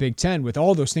in the Big Ten with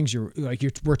all those things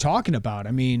we're talking about.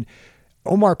 I mean,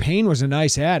 Omar Payne was a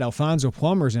nice ad. Alfonso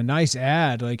Plummer is a nice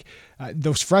ad. Like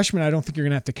those freshmen, I don't think you're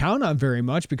going to have to count on very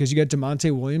much because you got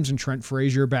DeMonte Williams and Trent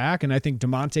Frazier back. And I think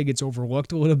DeMonte gets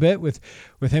overlooked a little bit with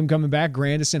him coming back.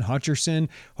 Grandison, Hutcherson,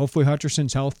 hopefully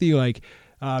Hutcherson's healthy. Like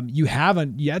you have a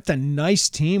nice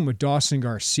team with Dawson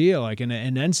Garcia, like an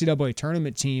NCAA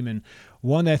tournament team, and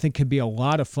one that I think could be a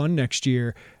lot of fun next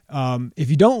year. If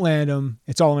you don't land him,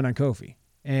 it's all in on Kofi.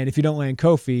 And if you don't land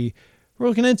Kofi, we're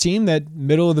looking at a team that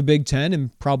middle of the Big Ten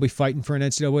and probably fighting for an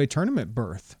NCAA tournament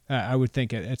berth, I would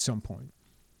think at some point.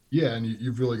 Yeah, and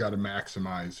you've really got to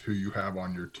maximize who you have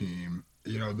on your team.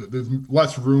 There's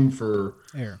less room for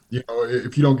air.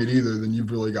 If you don't get either, then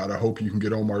you've really got to hope you can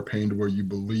get Omar Payne to where you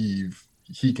believe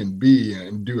he can be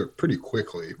and do it pretty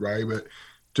quickly, right?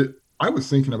 But I was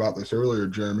thinking about this earlier,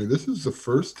 Jeremy. This is the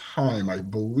first time, I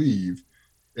believe,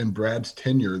 in Brad's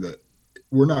tenure that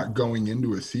we're not going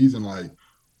into a season like,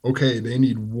 okay, they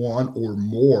need one or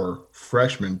more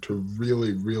freshmen to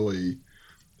really, really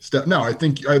step. Now, I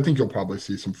think you'll probably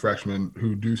see some freshmen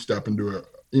who do step into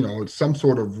some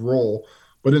sort of role.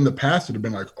 But in the past, it had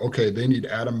been like, okay, they need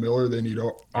Adam Miller, they need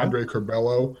Andre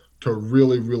Curbelo to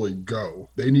really, really go.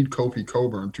 They need Kofi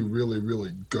Cockburn to really,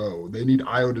 really go. They need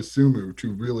Ayo Dosunmu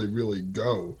to really, really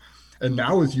go. And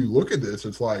now as you look at this,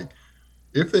 it's like,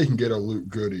 if they can get a Luke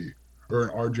Goody or an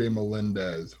RJ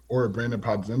Melendez or a Brandon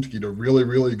Podziemski to really,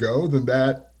 really go, then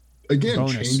that, again,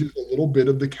 changes a little bit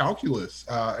of the calculus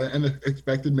and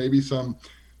expected maybe some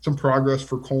progress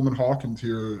for Coleman Hawkins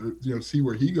here, see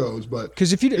where he goes. But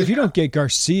because if you don't get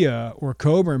Garcia or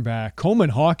Cockburn back, Coleman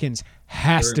Hawkins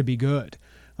has to be good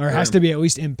or has to be at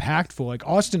least impactful. Like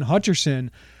Austin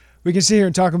Hutcherson, we can sit here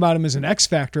and talk about him as an X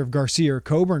factor if Garcia or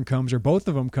Cockburn comes or both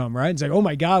of them come, right? It's like, oh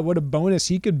my God, what a bonus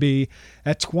he could be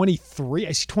at 23.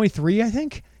 Is he 23, I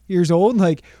think, years old?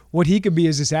 Like what he could be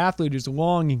as this athlete who's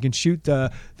long and can shoot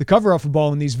the cover off a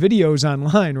ball in these videos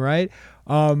online, right?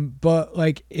 But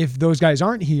like if those guys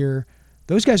aren't here,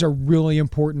 those guys are really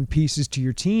important pieces to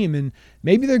your team, and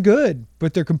maybe they're good,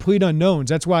 but they're complete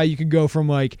unknowns. That's why you could go from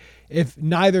like, if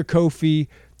neither Kofi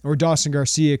or Dawson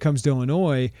Garcia comes to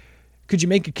Illinois, could you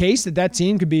make a case that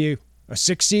team could be a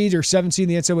 6 seed or 7 seed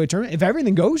in the NCAA tournament if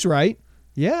everything goes right?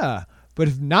 Yeah, But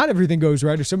if not everything goes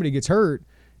right or somebody gets hurt,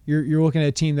 you're looking at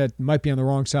a team that might be on the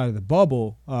wrong side of the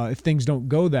bubble if things don't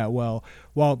go that well.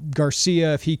 While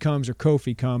Garcia, if he comes or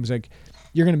Kofi comes, like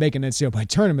you're going to make an NCAA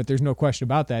tournament. There's no question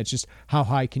about that. It's just how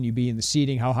high can you be in the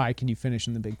seeding? How high can you finish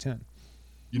in the Big Ten?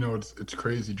 You know, it's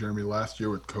crazy, Jeremy. Last year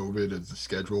with COVID, as the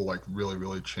schedule like really,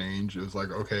 really changed. It was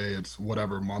like, okay, it's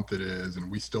whatever month it is,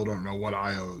 and we still don't know what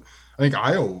IO. I think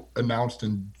IO announced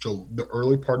in the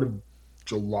early part of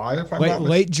July, if I'm not mistaken.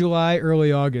 Late July,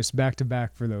 early August, back to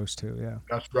back for those two. Yeah,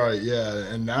 that's right. Yeah,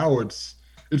 and now it's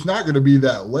not going to be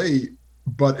that late,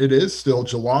 but it is still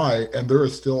July, and there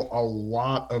is still a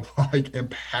lot of like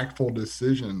impactful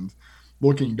decisions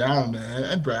looking down.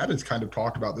 And Brad has kind of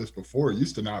talked about this before. It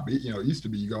used to not be, it used to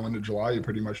be you go into July, you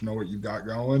pretty much know what you've got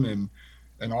going,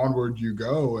 and onward you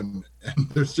go. And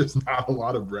there's just not a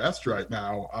lot of rest right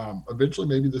now. Eventually,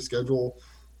 maybe the schedule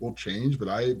will change, but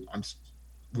I'm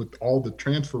with all the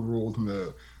transfer rules and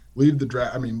the leave the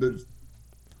draft. I mean,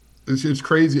 it's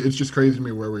crazy. It's just crazy to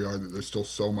me where we are, that there's still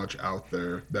so much out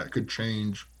there that could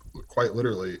change quite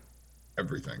literally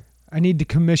everything. I need to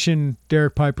commission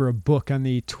Derek Piper a book on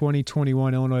the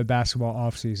 2021 Illinois basketball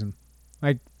offseason.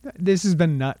 Like, this has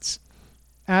been nuts.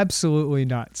 Absolutely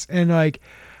nuts. And, like,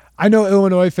 I know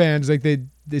Illinois fans, like,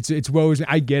 it's woes.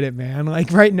 I get it, man.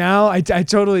 Like, right now, I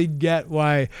totally get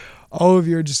why all of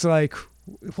you are just like,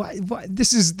 why?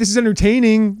 This is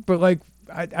entertaining, but, like,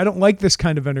 I don't like this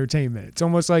kind of entertainment. It's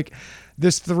almost like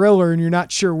this thriller, and you're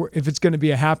not sure if it's going to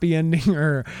be a happy ending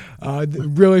or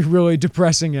really, really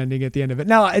depressing ending at the end of it.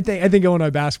 Now, I think Illinois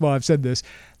basketball, I've said this,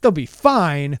 they'll be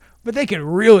fine, but they could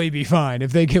really be fine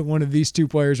if they get one of these two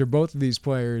players or both of these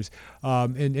players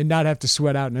and not have to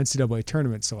sweat out an NCAA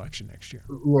tournament selection next year.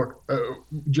 Look,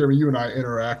 Jeremy, you and I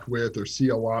interact with or see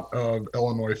a lot of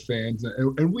Illinois fans,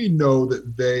 and we know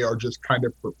that they are just kind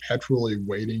of perpetually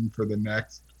waiting for the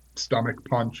next stomach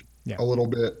punch a little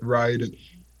bit, right?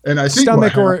 And I think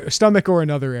stomach or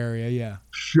another area, yeah.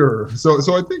 Sure. So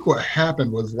I think what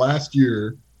happened was last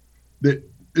year that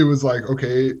it was like,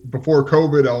 okay, before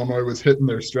COVID, Illinois was hitting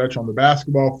their stretch on the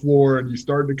basketball floor, and you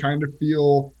started to kind of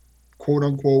feel, quote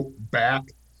unquote,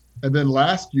 back. And then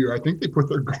last year, I think they put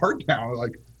their guard down,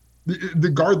 like the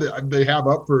guard that they have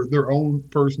up for their own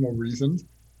personal reasons,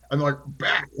 and like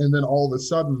back. And then all of a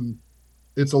sudden,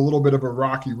 it's a little bit of a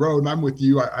rocky road. And I'm with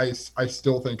you. I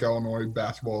still think Illinois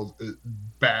basketball is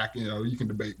back. You can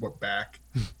debate what back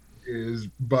is,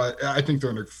 but I think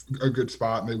they're in a good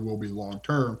spot, and they will be long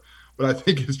term. But I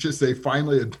think it's just they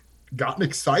finally had gotten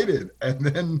excited, and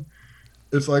then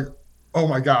it's like, oh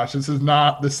my gosh, this is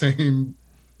not the same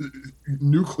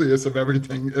nucleus of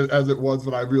everything as it was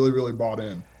when I really, really bought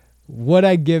in. What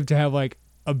I'd give to have like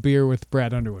a beer with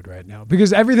Brad Underwood right now,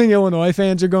 because everything Illinois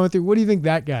fans are going through. What do you think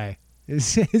that guy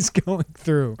is going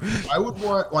through? I would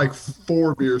want like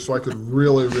 4 beers so I could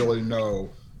really, really know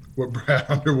what Brad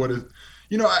Underwood is.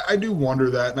 I do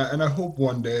wonder that, and I hope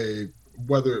one day,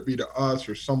 whether it be to us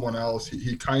or someone else,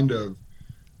 he kind of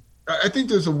 – I think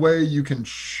there's a way you can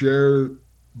share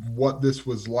what this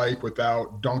was like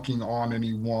without dunking on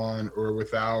anyone or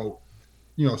without,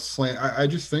 slant. I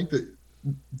just think that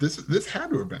this had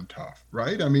to have been tough,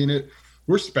 right? I mean,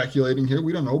 we're speculating here.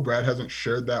 We don't know. Brad hasn't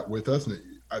shared that with us. And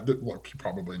look, he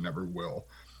probably never will.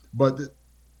 But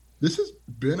this has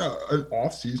been an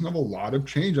off season of a lot of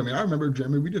change. I mean, I remember,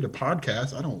 Jeremy, we did a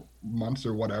podcast, months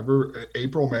or whatever,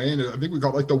 April, May, and I think we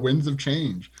called it like the winds of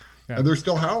change. Yeah. And they're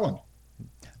still howling.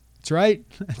 That's right.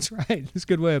 That's right. That's a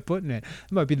good way of putting it.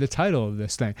 That might be the title of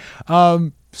this thing.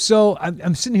 So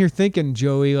I'm sitting here thinking,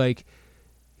 Joey, like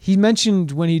he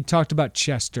mentioned when he talked about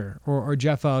Chester or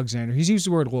Jeff Alexander, he's used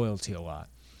the word loyalty a lot,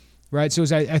 right? So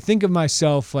as I think of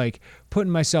myself, like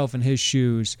putting myself in his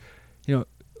shoes,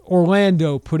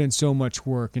 Orlando put in so much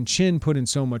work and Chin put in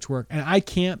so much work. And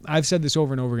I've said this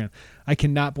over and over again, I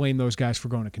cannot blame those guys for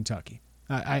going to Kentucky.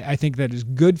 I think that is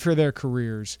good for their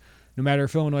careers, no matter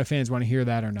if Illinois fans want to hear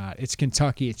that or not. It's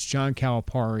Kentucky. It's John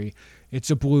Calipari.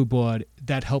 It's a blue blood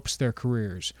that helps their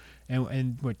careers.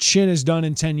 And what Chin has done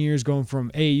in 10 years, going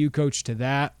from AAU coach to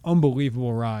that,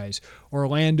 unbelievable rise.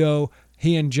 Orlando,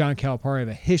 he and John Calipari have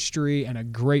a history and a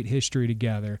great history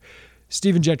together.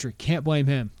 Stephen Gentry, can't blame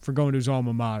him for going to his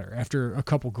alma mater after a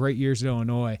couple great years at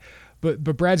Illinois. But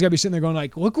Brad's got to be sitting there going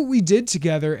like, look what we did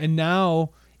together. And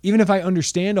now, even if I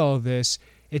understand all of this,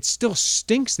 it still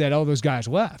stinks that all those guys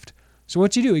left. So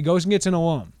what's he do? He goes and gets an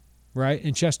alum, right?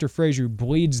 And Chester Frazier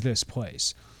bleeds this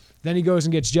place. Then he goes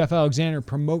and gets Jeff Alexander,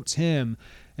 promotes him,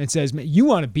 and says, man, you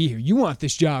want to be here. You want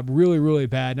this job really, really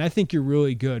bad. And I think you're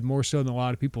really good, more so than a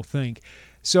lot of people think.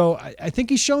 So I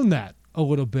think he's shown that a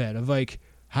little bit of like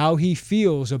how he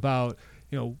feels about,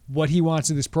 what he wants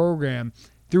in this program.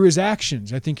 through his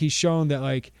actions. I think he's shown that,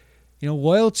 like,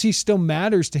 loyalty still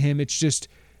matters to him. It's just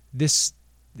this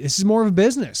is more of a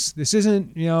business. This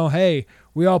isn't, hey,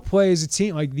 we all play as a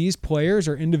team. Like, these players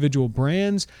are individual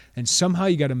brands, and somehow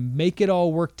you got to make it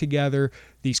all work together.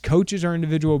 These coaches are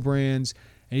individual brands,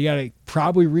 and you got to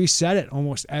probably reset it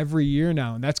almost every year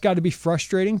now. And that's got to be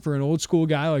frustrating for an old school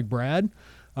guy like Brad,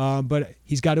 but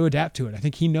he's got to adapt to it. I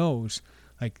think he knows,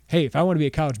 like, hey, if I want to be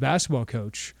a college basketball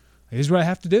coach, this is what I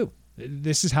have to do.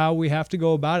 This is how we have to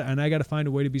go about it, and I got to find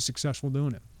a way to be successful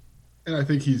doing it. And I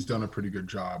think he's done a pretty good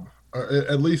job,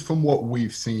 at least from what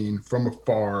we've seen from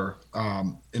afar,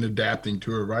 in adapting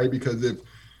to it, right? Because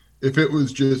if it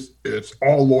was just it's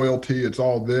all loyalty, it's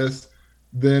all this,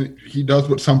 then he does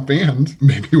what some fans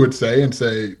maybe would say and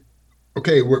say,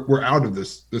 okay, we're out of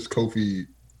this Kofi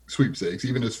sweepstakes,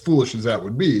 even as foolish as that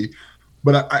would be.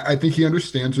 But I think he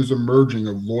understands his emerging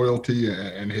of loyalty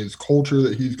and his culture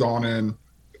that he's gone in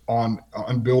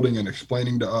on building and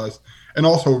explaining to us, and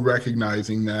also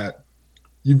recognizing that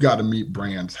you've got to meet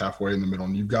brands halfway in the middle,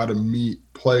 and you've got to meet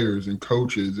players and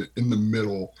coaches in the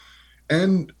middle.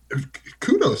 And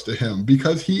kudos to him,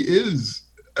 because he is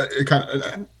a kind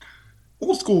of an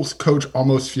old school coach.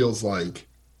 Almost feels like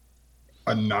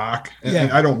a knock,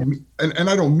 and I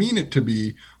don't mean it to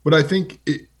be, but I think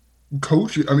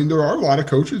coaches. I mean, there are a lot of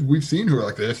coaches we've seen who are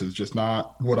like, this is just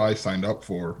not what I signed up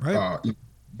for. Right.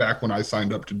 Back when I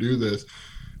signed up to do this,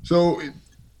 so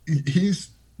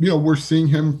he's. We're seeing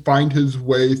him find his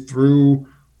way through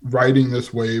riding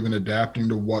this wave and adapting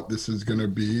to what this is going to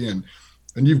be. And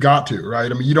you've got to, right?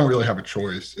 I mean, you don't really have a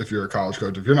choice if you're a college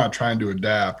coach. If you're not trying to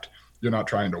adapt, you're not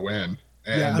trying to win.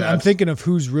 And I'm thinking of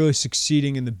who's really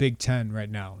succeeding in the Big Ten right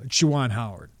now. It's Juwan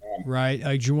Howard, right?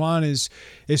 Like, Juwan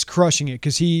is crushing it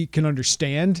because he can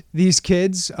understand these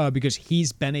kids because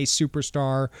he's been a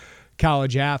superstar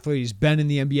college athlete. He's been in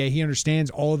the NBA. He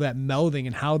understands all of that melding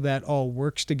and how that all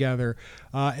works together.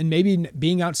 And maybe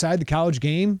being outside the college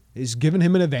game is giving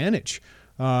him an advantage,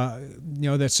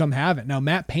 that some haven't. Now,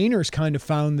 Matt Painter's kind of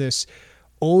found this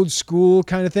old school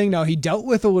kind of thing. Now, he dealt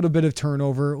with a little bit of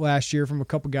turnover last year from a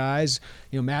couple guys.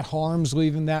 Matt Harm's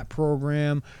leaving that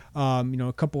program,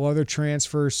 a couple other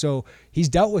transfers. So he's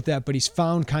dealt with that, but he's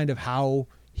found kind of how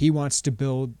he wants to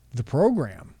build the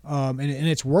program. And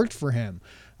it's worked for him.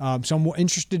 So I'm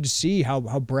interested to see how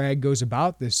Brad goes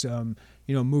about this,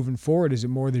 moving forward. Is it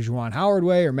more the Juwan Howard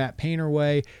way or Matt Painter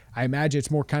way? I imagine it's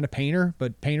more kind of Painter,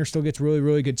 but Painter still gets really,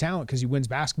 really good talent because he wins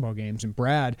basketball games, and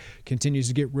Brad continues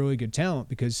to get really good talent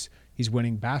because he's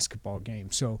winning basketball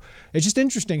games. So it's just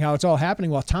interesting how it's all happening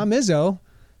while Tom Izzo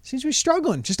seems to be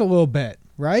struggling just a little bit,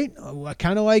 right?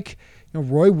 Kind of like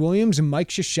Roy Williams and Mike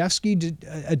Krzyzewski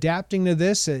adapting to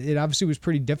this. It obviously was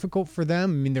pretty difficult for them.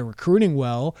 I mean, they're recruiting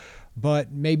well,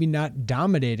 but maybe not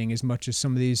dominating as much as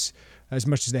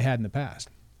they had in the past.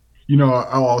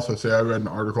 I'll also say I read an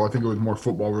article. I think it was more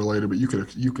football related, but you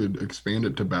could expand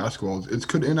it to basketball.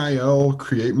 Could NIL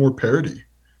create more parity,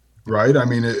 right? I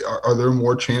mean, are there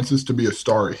more chances to be a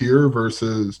star here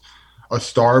versus a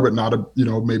star, but not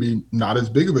maybe not as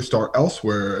big of a star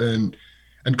elsewhere? And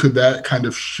could that kind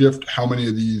of shift how many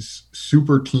of these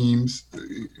super teams,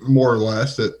 more or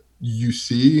less, that you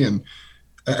see?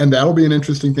 And that'll be an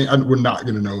interesting thing. We're not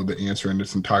going to know the answer in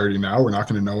its entirety now. We're not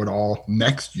going to know it all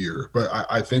next year. But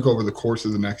I think over the course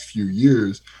of the next few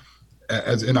years,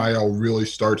 as NIL really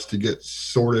starts to get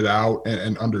sorted out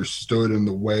and understood in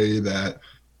the way that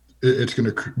it's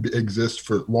going to exist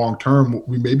for long term,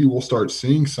 we'll start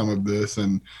seeing some of this.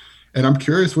 And I'm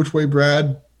curious which way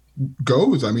Brad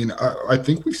goes. I mean, I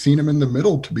think we've seen him in the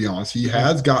middle, to be honest. He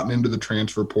has gotten into the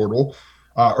transfer portal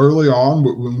early on.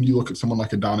 When you look at someone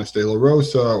like Adonis De La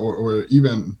Rosa or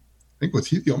even, I think, was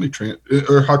he the only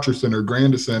or Hutcherson or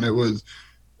Grandison? It was,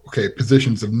 okay,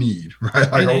 positions of need,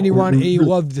 right? And he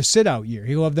loved the sit out year.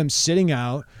 He loved them sitting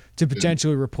out to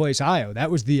potentially replace Ayo.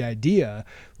 That was the idea,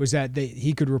 was that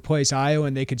he could replace Ayo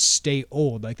and they could stay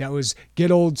old. Like, that was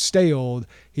get old, stay old.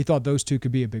 He thought those two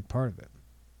could be a big part of it.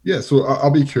 Yeah, so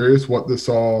I'll be curious what this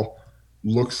all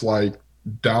looks like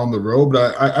down the road.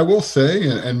 But I will say,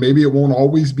 and maybe it won't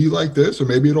always be like this, or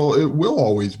maybe it will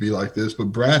always be like this, but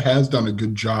Brad has done a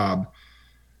good job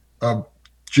of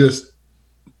just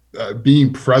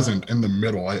being present in the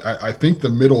middle. I think the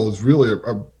middle is really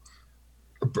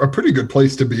a pretty good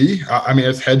place to be. I mean,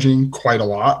 it's hedging quite a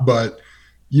lot, but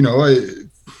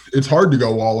it's hard to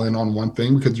go all in on one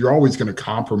thing because you're always going to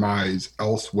compromise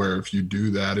elsewhere if you do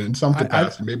that in some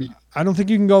capacity. Maybe I don't think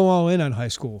you can go all in on high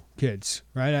school kids,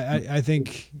 right? I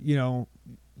think you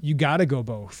got to go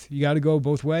both. You got to go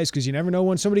both ways because you never know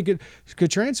when somebody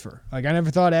could transfer. Like, I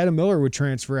never thought Adam Miller would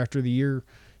transfer after the year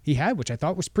he had, which I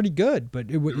thought was pretty good, but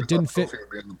it didn't fit. Kofi would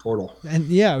be in the portal. And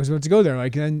yeah, I was about to go there.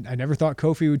 Like, and I never thought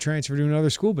Kofi would transfer to another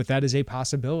school, but that is a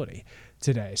possibility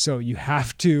today. So you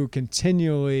have to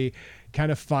continually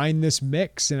kind of find this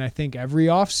mix. And I think every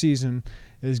offseason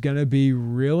is going to be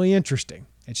really interesting.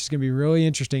 It's just going to be really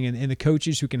interesting. And the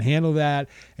coaches who can handle that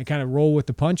and kind of roll with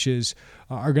the punches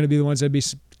are going to be the ones that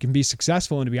can be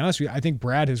successful. And to be honest with you, I think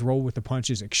Brad has rolled with the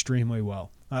punches extremely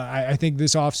well. I think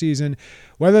this offseason,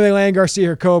 whether they land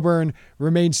Garcia or Coburn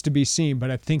remains to be seen,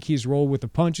 but I think he's rolled with the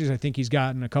punches. I think he's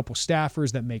gotten a couple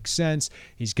staffers that make sense.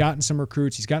 He's gotten some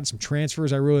recruits. He's gotten some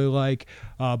transfers I really like.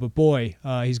 But boy,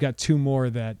 he's got 2 more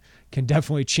that can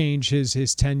definitely change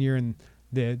his tenure in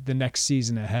the next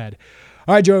season ahead.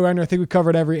 All right, Joey Wagner, I think we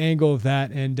covered every angle of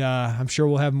that, and I'm sure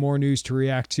we'll have more news to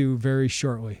react to very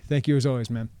shortly. Thank you as always,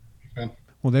 man.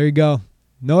 Well, there you go.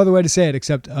 No other way to say it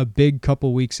except a big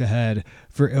couple weeks ahead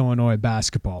for Illinois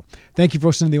basketball. Thank you for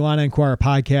listening to the Illini Inquirer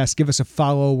podcast. Give us a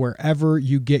follow wherever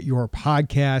you get your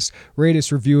podcasts. Rate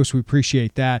us, review us. We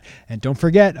appreciate that. And don't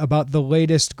forget about the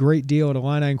latest great deal at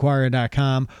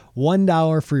IlliniInquirer.com.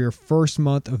 $1 for your first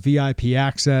month of VIP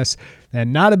access.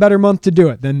 And not a better month to do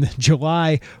it than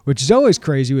July, which is always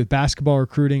crazy with basketball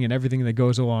recruiting and everything that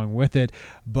goes along with it.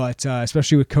 But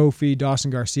especially with Kofi, Dawson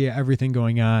Garcia, everything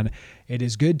going on, it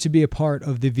is good to be a part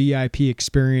of the VIP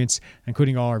experience,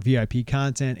 including all our VIP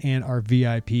content and our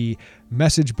VIP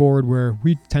message board where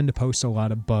we tend to post a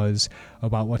lot of buzz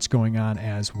about what's going on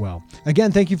as well.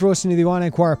 Again, thank you for listening to the Illini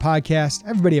Inquirer podcast.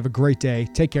 Everybody have a great day.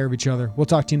 Take care of each other. We'll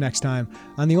talk to you next time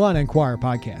on the Illini Inquirer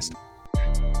podcast.